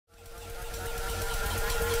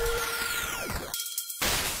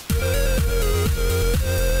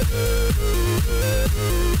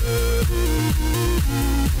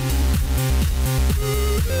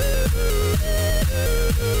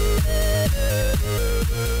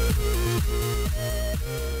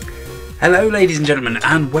Hello ladies and gentlemen,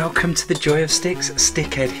 and welcome to the Joy of Sticks.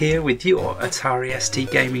 Stickhead here with your Atari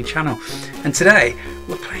ST gaming channel, and today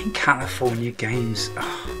we're playing California Games.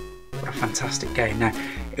 Oh, what a fantastic game. Now,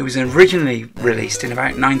 it was originally released in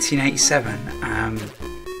about 1987,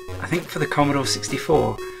 I think for the Commodore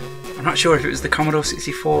 64. I'm not sure if it was the Commodore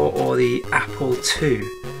 64 or the Apple II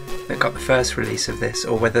that got the first release of this,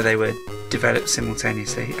 or whether they were developed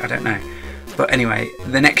simultaneously, I don't know. But anyway,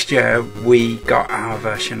 the next year we got our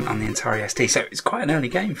version on the Atari ST, so it's quite an early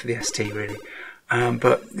game for the ST really.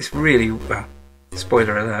 But it's really, well,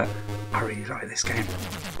 spoiler alert, I really like this game.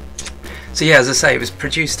 So yeah, as I say, it was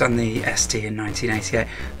produced on the ST in 1988,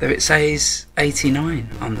 though it says 89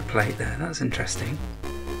 on the plate there. That's interesting.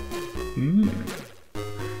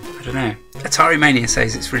 I don't know. Atari Mania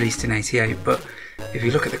says it's released in 88, but if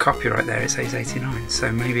you look at the copyright there, it says 89,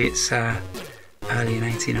 so maybe it's early in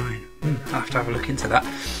 89. I'll have to have a look into that.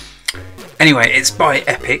 Anyway, it's by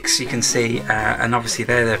Epix, you can see, and obviously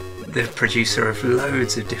they're the producer of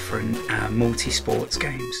loads of different multi-sports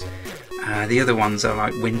games. The other ones are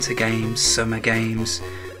like winter games, summer games,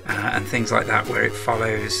 and things like that, where it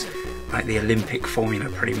follows like the Olympic formula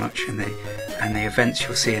pretty much, and the events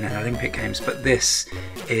you'll see in an Olympic Games. But this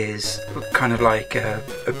is kind of like a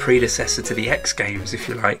predecessor to the X Games, if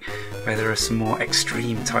you like, where there are some more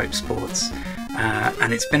extreme type sports.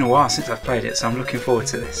 And it's been a while since I've played it, so I'm looking forward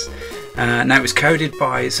to this. Now, it was coded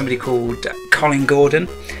by somebody called Colin Gordon,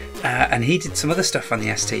 and he did some other stuff on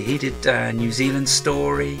the ST. He did New Zealand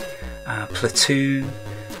Story, Platoon,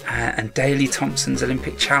 and Daley Thompson's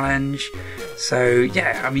Olympic Challenge. So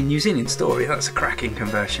yeah, I mean, New Zealand Story, that's a cracking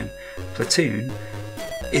conversion. Platoon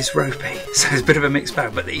is ropey, so it's a bit of a mixed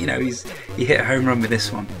bag, but you know, he hit a home run with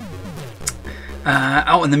this one.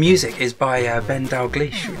 Oh, and the music is by Ben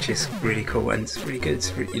Dalglish, which is really cool, and it's really good.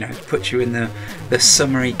 It's really, you know, puts you in the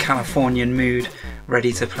summery Californian mood,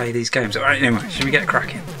 ready to play these games. Alright, anyway, should we get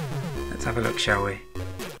cracking? Let's have a look, shall we?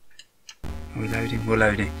 Are we loading? We're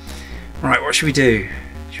loading. Right, what should we do?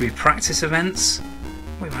 Should we practice events?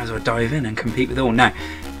 We might as well dive in and compete with all. Now,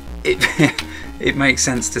 it makes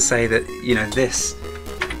sense to say that, you know, this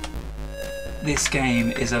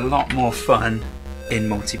game is a lot more fun in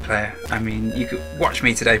multiplayer. I mean, you could watch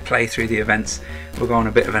me today play through the events. We'll go on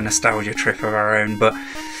a bit of a nostalgia trip of our own, but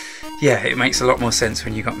yeah, it makes a lot more sense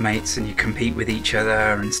when you got mates and you compete with each other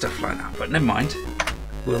and stuff like that. But never mind,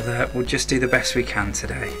 we'll just do the best we can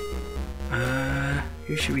today.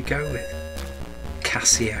 Who should we go with?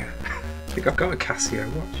 Casio. I think I've got a Casio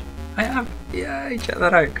watch. I have. Yay, check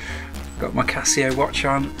that out. Got my Casio watch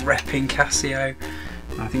on, repping Casio.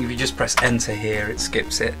 I think if you just press enter here, it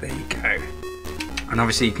skips it. There you go. And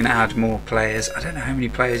obviously you can add more players. I don't know how many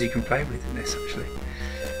players you can play with in this actually.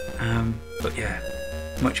 But yeah,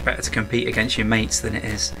 much better to compete against your mates than it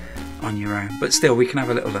is on your own. But still, we can have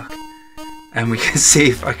a little look and we can see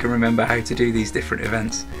if I can remember how to do these different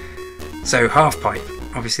events. So half pipe,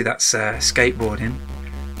 obviously that's skateboarding.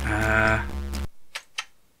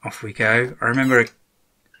 Off we go. I remember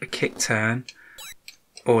a kick turn.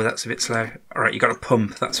 Oh, that's a bit slow. Alright, you got to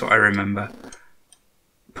pump, that's what I remember.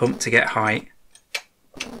 Pump to get height.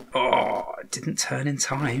 Oh, it didn't turn in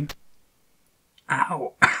time.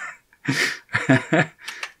 Ow.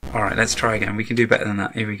 Alright, let's try again. We can do better than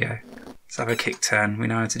that. Here we go. Let's have a kick turn. We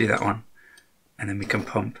know how to do that one. And then we can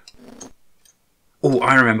pump. Oh,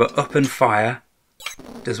 I remember up and fire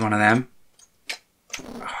does one of them.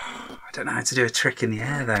 Oh, I don't know how to do a trick in the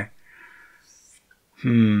air though.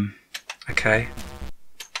 Okay.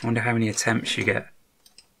 I wonder how many attempts you get.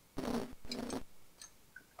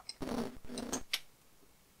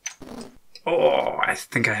 Oh, I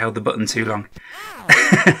think I held the button too long.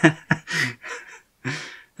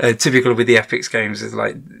 Typical with the Epix games is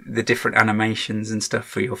like the different animations and stuff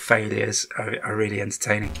for your failures are really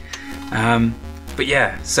entertaining. But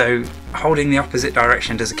yeah, so holding the opposite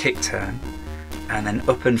direction does a kick turn, and then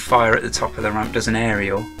up and fire at the top of the ramp does an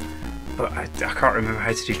aerial. But I can't remember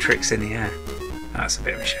how to do tricks in the air. That's a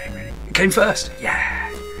bit of a shame really. It came first,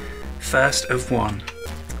 yeah! First of one.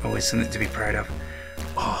 Always something to be proud of.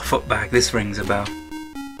 Oh, footbag, this rings a bell.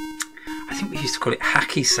 I think we used to call it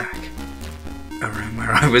hacky sack around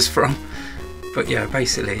where I was from. But yeah,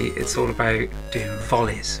 basically it's all about doing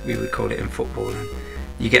volleys, we would call it in football, and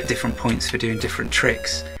you get different points for doing different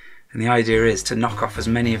tricks. And the idea is to knock off as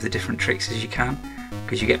many of the different tricks as you can,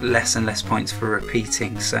 because you get less and less points for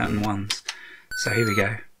repeating certain ones. So here we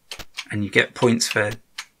go. And you get points for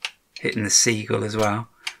hitting the seagull as well.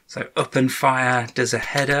 So up and fire does a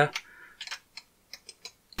header.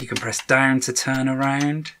 You can press down to turn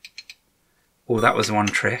around. Oh, that was one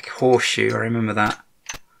trick. Horseshoe, I remember that.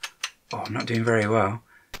 Oh, I'm not doing very well.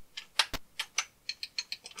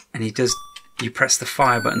 And you press the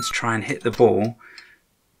fire button to try and hit the ball,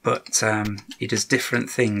 but he does different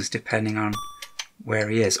things depending on where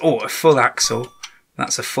he is. Oh, a full axle.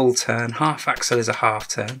 That's a full turn. Half axle is a half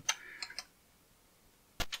turn.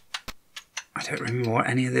 I don't remember what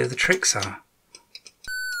any of the other tricks are.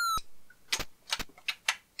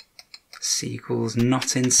 Sequels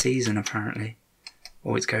not in season apparently.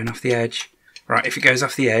 Oh, it's going off the edge. Right, if it goes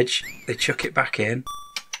off the edge, they chuck it back in,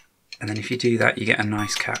 and then if you do that, you get a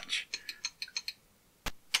nice catch.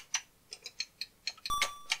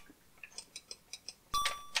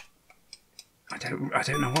 I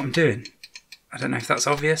don't know what I'm doing. I don't know if that's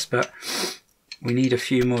obvious, but we need a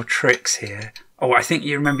few more tricks here. Oh, I think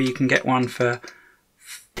you remember you can get one for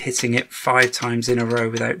hitting it 5 times in a row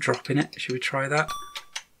without dropping it. Should we try that?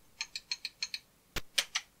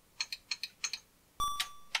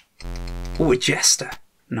 Oh, a jester.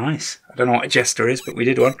 Nice. I don't know what a jester is, but we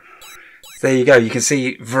did one. So there you go. You can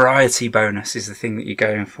see variety bonus is the thing that you're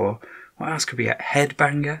going for. What else could be a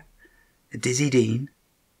headbanger, a dizzy dean,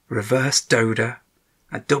 reverse doda,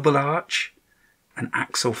 a double arch, an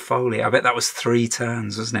axle foley. I bet that was 3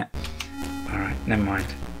 turns, wasn't it? Alright, never mind.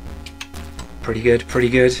 Pretty good, pretty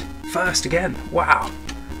good. First again. Wow.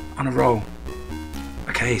 On a roll.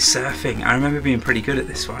 Okay, surfing. I remember being pretty good at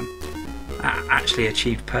this one. I actually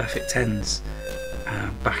achieved perfect 10s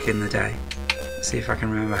back in the day. Let's see if I can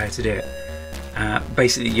remember how to do it.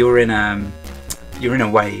 Basically, you're in a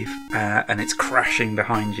wave and it's crashing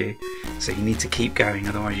behind you, so you need to keep going,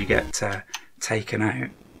 otherwise you get taken out.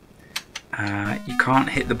 You can't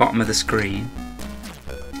hit the bottom of the screen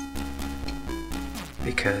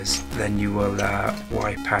because then you will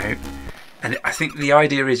wipe out. And I think the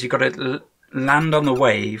idea is you've got to land on the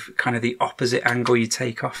wave kind of the opposite angle you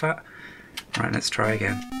take off at. Right, let's try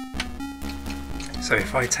again. So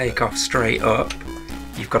if I take off straight up,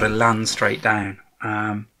 you've got to land straight down.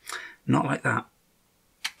 Not like that,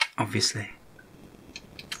 obviously.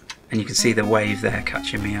 And you can see the wave there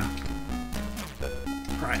catching me up.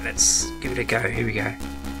 Right, let's give it a go. Here we go.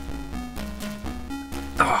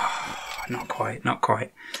 Oh, not quite, not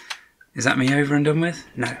quite. Is that me over and done with?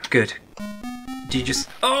 No, good. Do you just...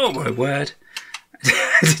 Oh, my word.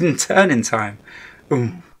 I didn't turn in time.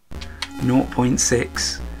 Ooh.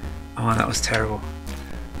 0.6. Oh, that was terrible.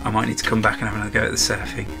 I might need to come back and have another go at the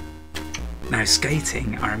surfing. Now,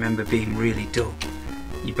 skating, I remember being really dull.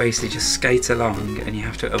 You basically just skate along and you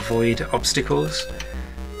have to avoid obstacles.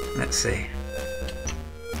 Let's see.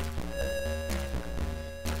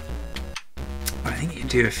 I think you can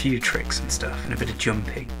do a few tricks and stuff and a bit of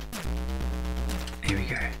jumping. Here we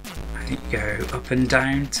go. I think you go up and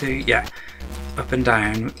down to... Yeah, up and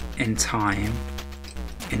down in time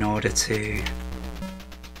in order to...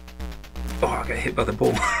 Oh, I'll get hit by the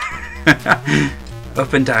ball.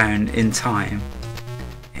 Up and down in time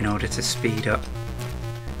in order to speed up.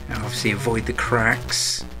 Now obviously avoid the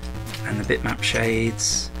cracks and the bitmap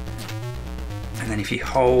shades. And then if you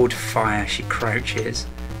hold fire, she crouches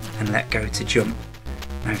and let go to jump.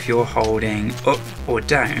 Now if you're holding up or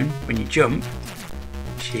down when you jump,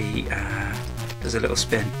 she does a little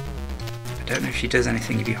spin. I don't know if she does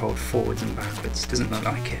anything if you hold forwards and backwards. Doesn't look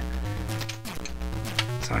like it.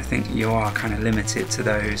 So I think you are kind of limited to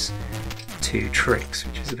those 2 tricks,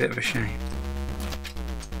 which is a bit of a shame.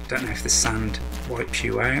 Don't know if the sand wipes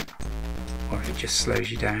you out or if it just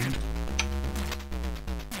slows you down.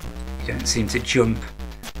 You don't seem to jump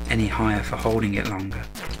any higher for holding it longer.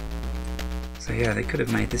 So yeah, they could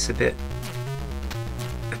have made this a bit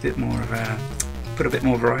more of a... put a bit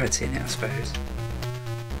more variety in it, I suppose.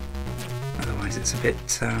 Otherwise it's a bit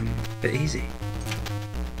easy.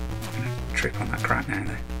 I'm going to trip on that crack now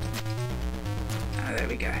though. Oh, there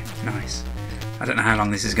we go, nice. I don't know how long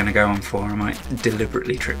this is going to go on for. I might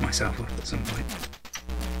deliberately trip myself up at some point.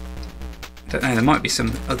 I don't know, there might be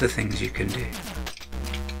some other things you can do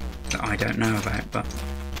that I don't know about, but...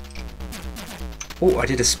 Oh, I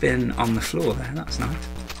did a spin on the floor there, that's nice.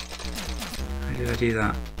 How did I do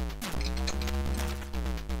that?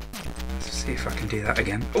 Let's see if I can do that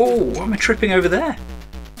again. Oh, why am I tripping over there?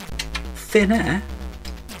 Thin air?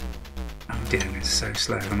 Oh dear, it's so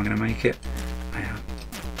slow. Am I going to make it? I am.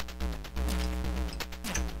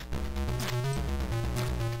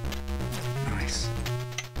 Nice.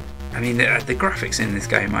 I mean, the graphics in this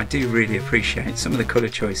game I do really appreciate. Some of the colour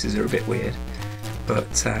choices are a bit weird,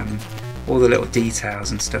 but all the little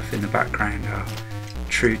details and stuff in the background are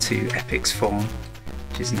true to Epic's form,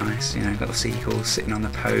 which is nice. You know, little seagulls sitting on the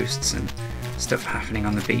posts and stuff happening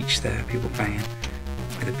on the beach there, people playing.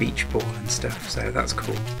 with a beach ball and stuff, so that's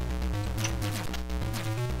cool.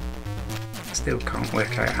 Still can't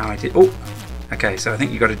work out how I did. Oh, okay, so I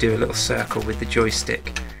think you've got to do a little circle with the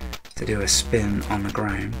joystick to do a spin on the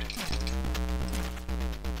ground.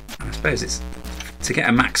 And I suppose it's to get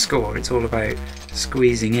a max score, it's all about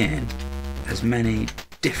squeezing in as many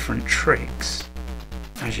different tricks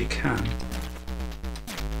as you can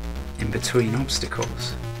in between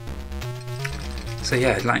obstacles. So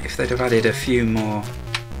yeah, like if they'd have added a few more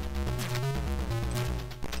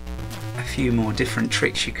different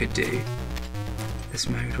tricks you could do, this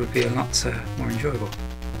mode would be a lot more enjoyable.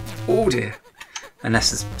 Oh dear!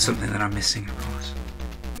 Unless there's something that I'm missing, of course.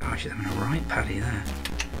 Oh, she's having a right paddy there.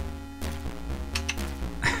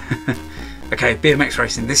 Okay, BMX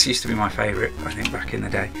racing, this used to be my favourite, I think, back in the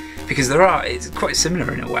day. Because it's quite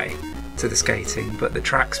similar in a way to the skating, but the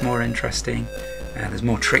track's more interesting, there's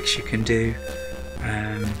more tricks you can do.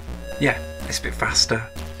 Yeah, it's a bit faster.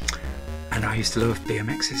 And I used to love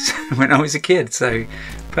BMXs when I was a kid, so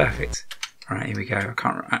perfect. Alright, here we go. I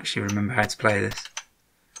can't actually remember how to play this.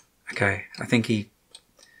 Okay, I think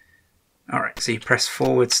Alright, so you press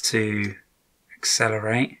forwards to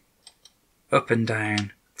accelerate, up and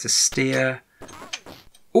down to steer.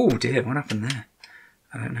 Oh dear, what happened there?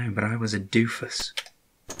 I don't know, but I was a doofus.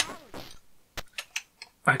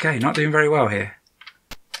 Okay, not doing very well here.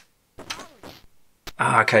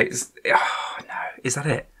 Ah, okay. Oh no, is that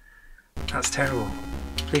it? That's terrible.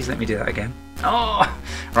 Please let me do that again. Oh!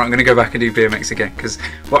 Right, I'm going to go back and do BMX again, because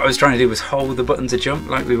what I was trying to do was hold the button to jump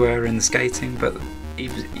like we were in the skating, but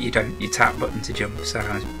you don't, you tap button to jump, so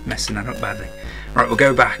I was messing that up badly. Right, we'll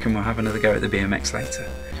go back and we'll have another go at the BMX later.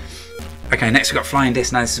 Okay, next we've got flying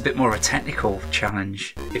disc. Now this is a bit more of a technical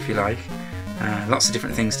challenge, if you like. Lots of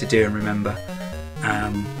different things to do and remember.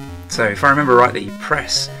 So if I remember rightly, you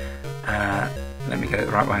press, let me get it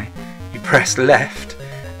the right way, you press left,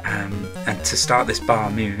 and to start this bar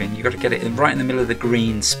moving, you've got to get it right in the middle of the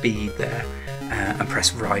green speed there, and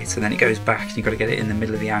press right, and then it goes back, and you've got to get it in the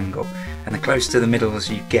middle of the angle. And the closer to the middle as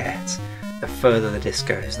you get, the further the disc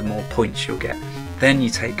goes, the more points you'll get. Then you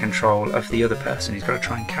take control of the other person who's got to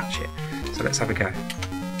try and catch it. So let's have a go.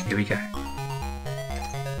 Here we go.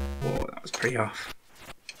 Whoa, that was pretty off.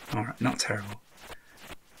 Alright, not terrible.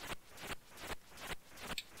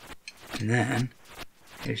 And then,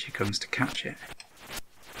 here she comes to catch it.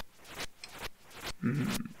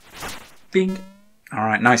 Bing!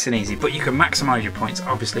 Alright, nice and easy. But you can maximise your points,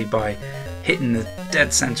 obviously, by hitting the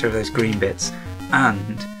dead centre of those green bits.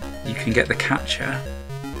 And you can get the catcher.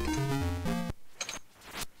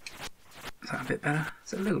 Is that a bit better?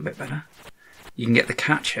 Is it a little bit better? You can get the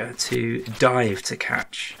catcher to dive to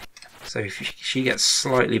catch. So if she gets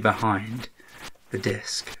slightly behind the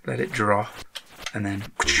disc, let it drop, and then...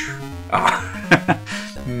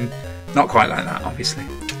 not quite like that, obviously.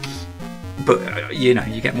 But, you know,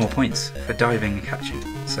 you get more points for diving and catching.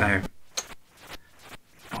 So...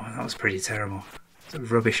 Oh, that was pretty terrible. It's a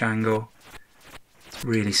rubbish angle. It's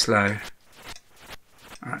really slow.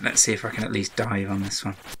 Alright, let's see if I can at least dive on this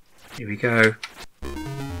one. Here we go.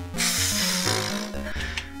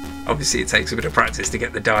 Obviously it takes a bit of practice to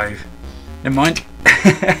get the dive. Never mind.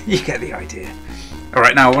 You get the idea.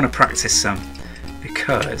 Alright, now I want to practice some,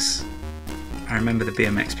 because I remember the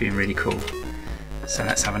BMX being really cool. So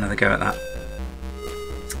let's have another go at that.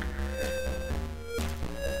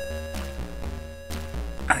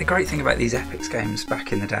 And the great thing about these Epix games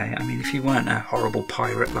back in the day, I mean, if you weren't a horrible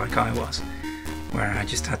pirate like I was, where I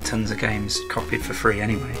just had tons of games copied for free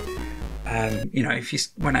anyway, you know, if you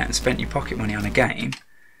went out and spent your pocket money on a game,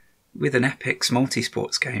 with an Epix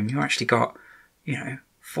multi-sports game, you actually got, you know,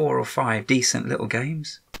 4 or 5 decent little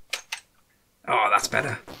games. Oh, that's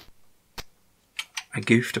better. I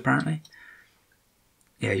goofed, apparently.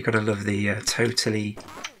 Yeah, you've got to love the totally...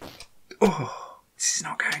 Oh, this is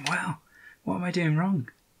not going well. What am I doing wrong?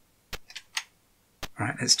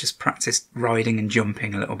 Right, let's just practice riding and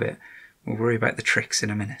jumping a little bit. We'll worry about the tricks in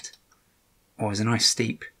a minute. Oh, there's a nice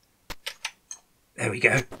steep. There we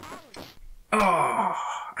go. Oh,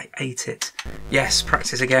 I ate it. Yes,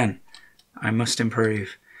 practice again. I must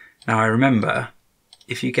improve. Now I remember,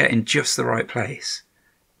 if you get in just the right place,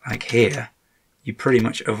 like here, you pretty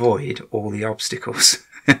much avoid all the obstacles.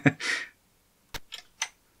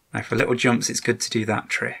 Now for little jumps, it's good to do that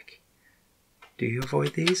trick. Do you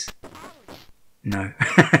avoid these? No.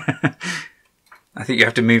 I think you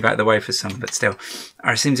have to move out of the way for some, but still.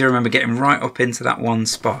 I seem to remember getting right up into that one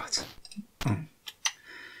spot. Oh.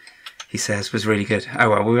 He says was really good. Oh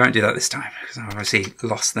well, we won't do that this time, because I obviously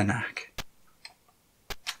lost the knack.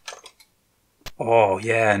 Oh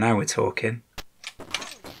yeah, now we're talking.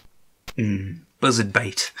 Buzzard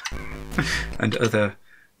bait and other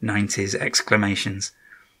 90s exclamations.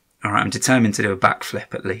 Alright, I'm determined to do a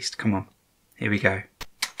backflip at least. Come on. Here we go.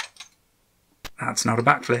 That's not a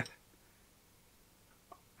backflip.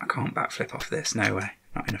 I can't backflip off this. No way.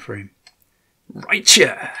 Not enough room.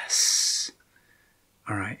 Righteous!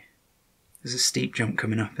 Alright. There's a steep jump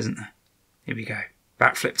coming up, isn't there? Here we go.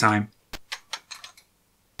 Backflip time.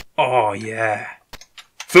 Oh, yeah.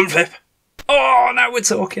 Front flip. Oh, now we're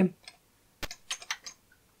talking.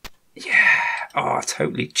 Yeah. Oh,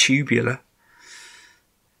 totally tubular.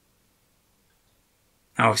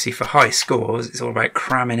 Obviously, for high scores, it's all about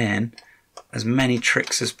cramming in as many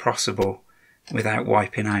tricks as possible without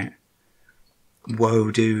wiping out.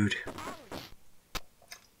 Whoa, dude.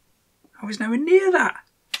 I was nowhere near that.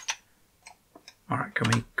 Alright,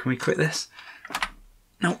 can we quit this?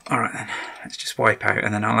 No, alright then. Let's just wipe out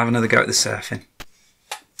and then I'll have another go at the surfing.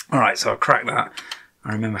 Alright, so I'll crack that.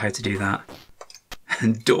 I remember how to do that.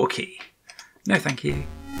 Door key. No, thank you.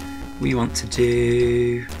 We want to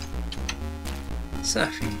do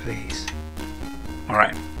surfing, please.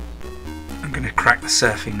 Alright. I'm going to crack the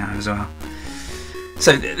surfing now as well.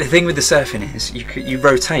 So the thing with the surfing is you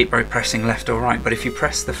rotate by pressing left or right, but if you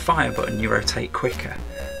press the fire button you rotate quicker.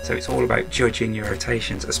 So it's all about judging your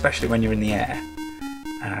rotations, especially when you're in the air,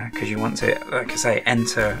 because you want to, like I say,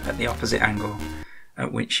 enter at the opposite angle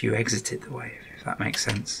at which you exited the wave, if that makes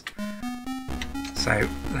sense. So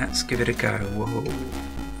let's give it a go. Whoa,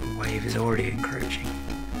 the wave is already encroaching.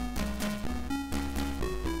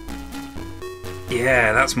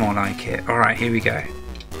 Yeah, that's more like it. Alright, here we go.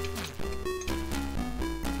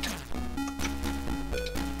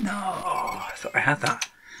 No, I thought I had that.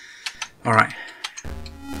 Alright.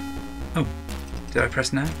 Oh, did I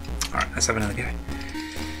press no? Alright, let's have another go.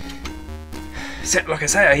 So, like I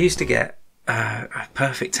say, I used to get a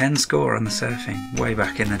perfect 10 score on the surfing way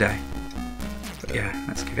back in the day. But yeah,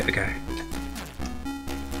 let's give it a go.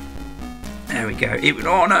 There we go.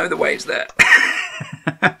 Oh no, the wave's there.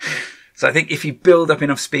 So I think if you build up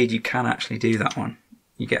enough speed, you can actually do that one.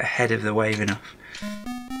 You get ahead of the wave enough.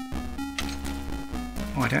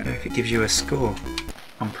 Oh, I don't know if it gives you a score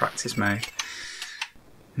on practice mode.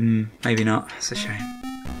 Maybe not. It's a shame.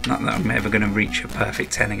 Not that I'm ever going to reach a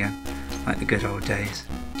perfect 10 again, like the good old days.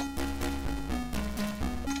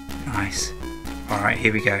 Nice. Alright,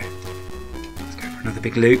 here we go. Let's go for another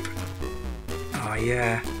big loop. Oh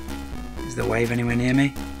yeah. Is the wave anywhere near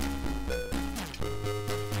me?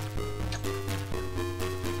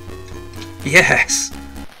 Yes!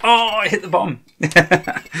 Oh, I hit the bottom!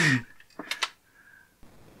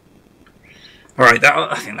 Alright,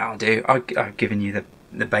 I think that'll do. I've given you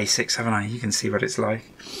the basics, haven't I? You can see what it's like.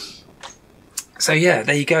 So yeah,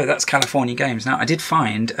 there you go. That's California Games. Now, I did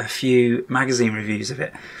find a few magazine reviews of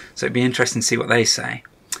it, so it'd be interesting to see what they say.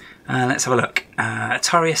 Let's have a look.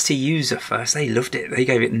 Atari ST User first. They loved it. They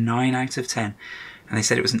gave it 9 out of 10, and they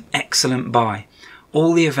said it was an excellent buy.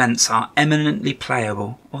 All the events are eminently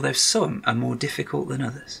playable, although some are more difficult than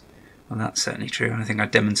others. Well, that's certainly true, and I think I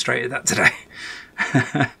demonstrated that today.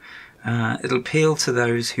 It'll appeal to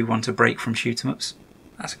those who want a break from shoot-em-ups.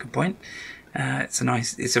 That's a good point. It's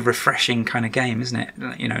a refreshing kind of game, isn't it?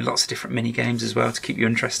 You know, lots of different mini games as well to keep you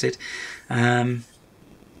interested.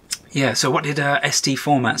 Yeah. So what did ST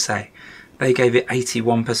Format say? They gave it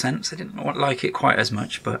 81%. So they didn't like it quite as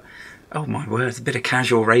much, but oh my word, a bit of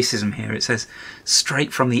casual racism here. It says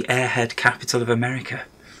straight from the airhead capital of America.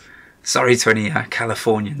 Sorry to any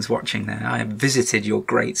Californians watching there. I have visited your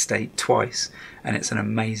great state twice, and it's an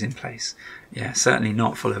amazing place. Yeah, certainly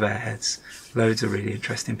not full of airheads. Loads of really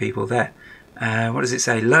interesting people there. What does it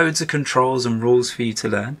say? Loads of controls and rules for you to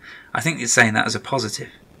learn. I think it's saying that as a positive.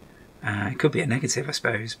 It could be a negative, I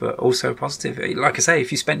suppose, but also a positive. Like I say,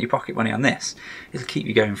 if you spent your pocket money on this, it'll keep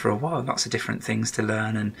you going for a while. Lots of different things to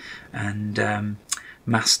learn and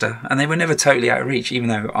master. And they were never totally out of reach, even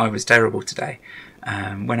though I was terrible today.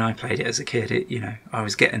 When I played it as a kid, I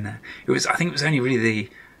was getting there. I think it was only really the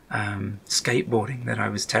skateboarding that I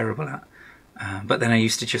was terrible at. But then I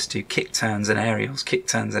used to just do kick turns and aerials,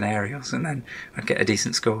 and then I'd get a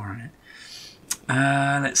decent score on it.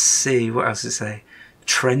 Let's see, what else does it say?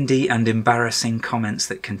 Trendy and embarrassing comments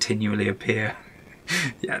that continually appear.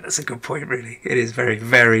 Yeah, that's a good point, really. It is very,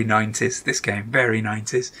 very 90s, this game. Very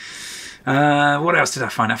 90s. What else did I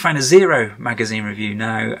find? I found a Zero magazine review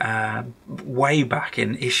now, way back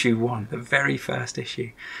in issue 1, the very first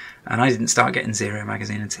issue. And I didn't start getting Zero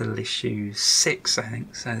magazine until issue 6, I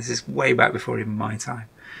think. So this is way back before even my time.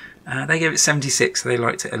 They gave it 76, so they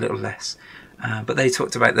liked it a little less. But they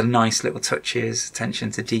talked about the nice little touches,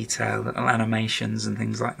 attention to detail, little animations and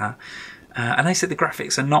things like that. And they said the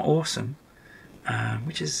graphics are not awesome,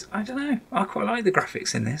 which is, I don't know, I quite like the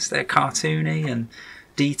graphics in this. They're cartoony and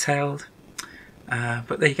detailed,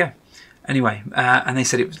 but there you go. Anyway, and they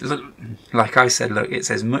said it was, like I said, look, it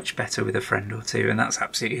says much better with a friend or two, and that's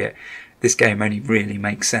absolutely it. This game only really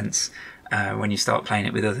makes sense when you start playing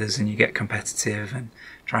it with others and you get competitive and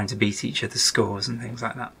trying to beat each other's scores and things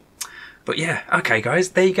like that. But yeah, okay guys,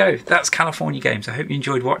 there you go. That's California Games. I hope you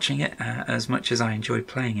enjoyed watching it as much as I enjoyed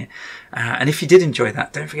playing it. And if you did enjoy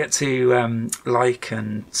that, don't forget to like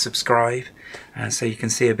and subscribe so you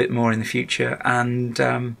can see a bit more in the future.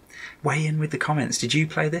 And weigh in with the comments. Did you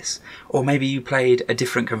play this? Or maybe you played a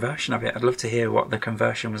different conversion of it. I'd love to hear what the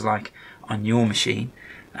conversion was like on your machine.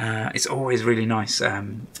 It's always really nice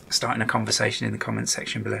starting a conversation in the comments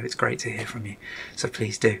section below. It's great to hear from you, so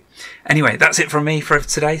please do. Anyway, that's it from me for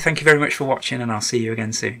today. Thank you very much for watching, and I'll see you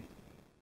again soon.